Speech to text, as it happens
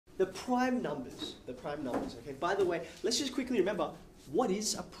the prime numbers. The prime numbers. Okay. By the way, let's just quickly remember what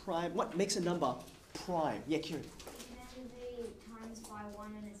is a prime. What makes a number prime? Yeah, Kieran. It can be times by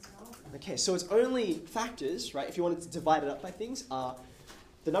 1 in itself. Okay, so it's only factors, right? If you wanted to divide it up by things, are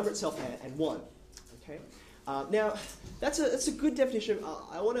the number itself and 1. Okay. Now that's a good definition.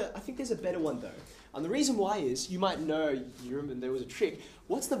 I think there's a better one though. And the reason why is you might know. You remember there was a trick.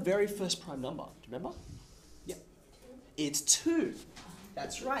 What's the very first prime number? Do you remember? Yeah. It's 2.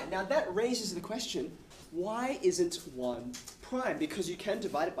 That's right. Now that raises the question, why isn't 1 prime? Because you can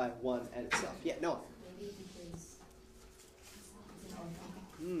divide it by 1 and itself. Yeah, no. Maybe because it's an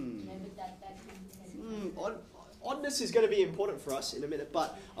odd number. Oddness is going to be important for us in a minute,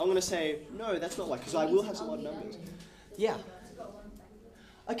 but I'm going to say, no, that's not why, because I will have some odd numbers. Yeah.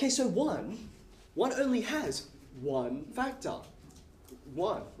 Okay, so 1 only has 1 factor.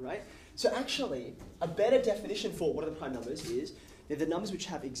 1, right? So actually, a better definition for what are the prime numbers is they're the numbers which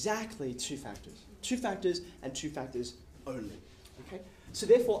have exactly 2 factors. 2 factors and 2 factors only. Okay? So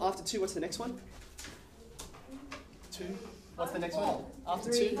therefore, after 2, what's the next one? 2. What's the next one? After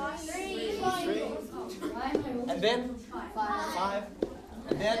 2? 3. And then? 5.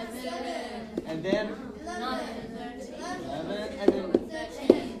 And then? 7. And then? 9. 11. And then?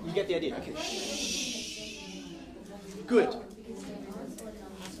 13. You get the idea. Okay. Shh. Good.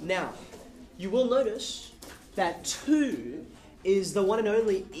 Now, you will notice that 2 is the one and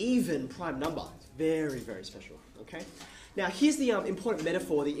only even prime number. It's very, very special. Okay? Now, here's the important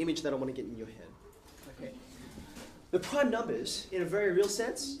metaphor, the image that I want to get in your head. Okay? The prime numbers, in a very real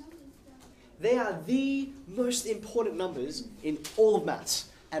sense, they are the most important numbers in all of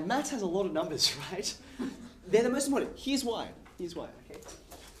maths. And maths has a lot of numbers, right? They're the most important. Here's why. Here's why. Okay?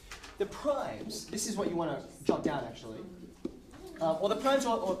 The primes, this is what you want to jot down actually. Or the primes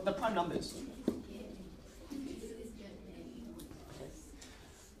or the prime numbers.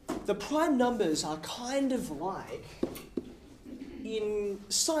 The prime numbers are kind of like, in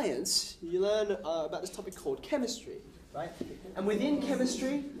science, you learn about this topic called chemistry, right? And within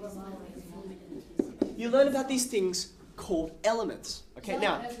chemistry, you learn about these things called elements. Okay,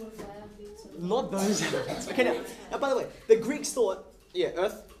 now, not those elements. Okay, now, by the way, the Greeks thought,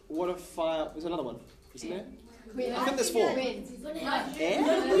 earth, water, fire, there's another one, isn't there? I think there's 4. Air?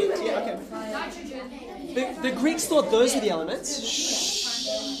 Yeah, okay. Nitrogen. The Greeks thought those were the elements.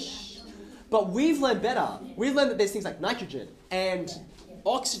 Shh. But we've learned better. We've learned that there's things like nitrogen and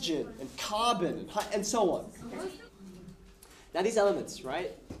oxygen and carbon and so on. Now these elements,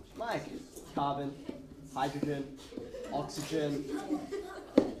 right? Like carbon, hydrogen, oxygen,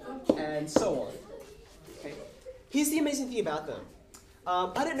 and so on. Okay. Here's the amazing thing about them.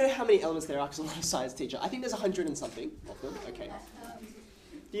 I don't know how many elements there are because I'm not a science teacher. I think there's 100 and something of them. Okay.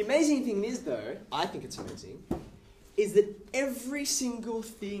 The amazing thing is, though, I think it's amazing, is that every single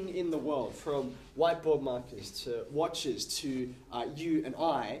thing in the world, from whiteboard markers to watches to you and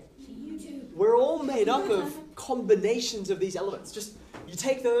I, we're all made up of combinations of these elements. Just you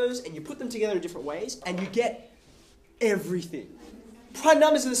take those and you put them together in different ways and you get everything. Prime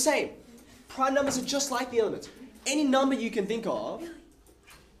numbers are the same. Prime numbers are just like the elements. Any number you can think of,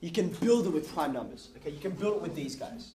 you can build it with prime numbers. Okay, you can build it with these guys.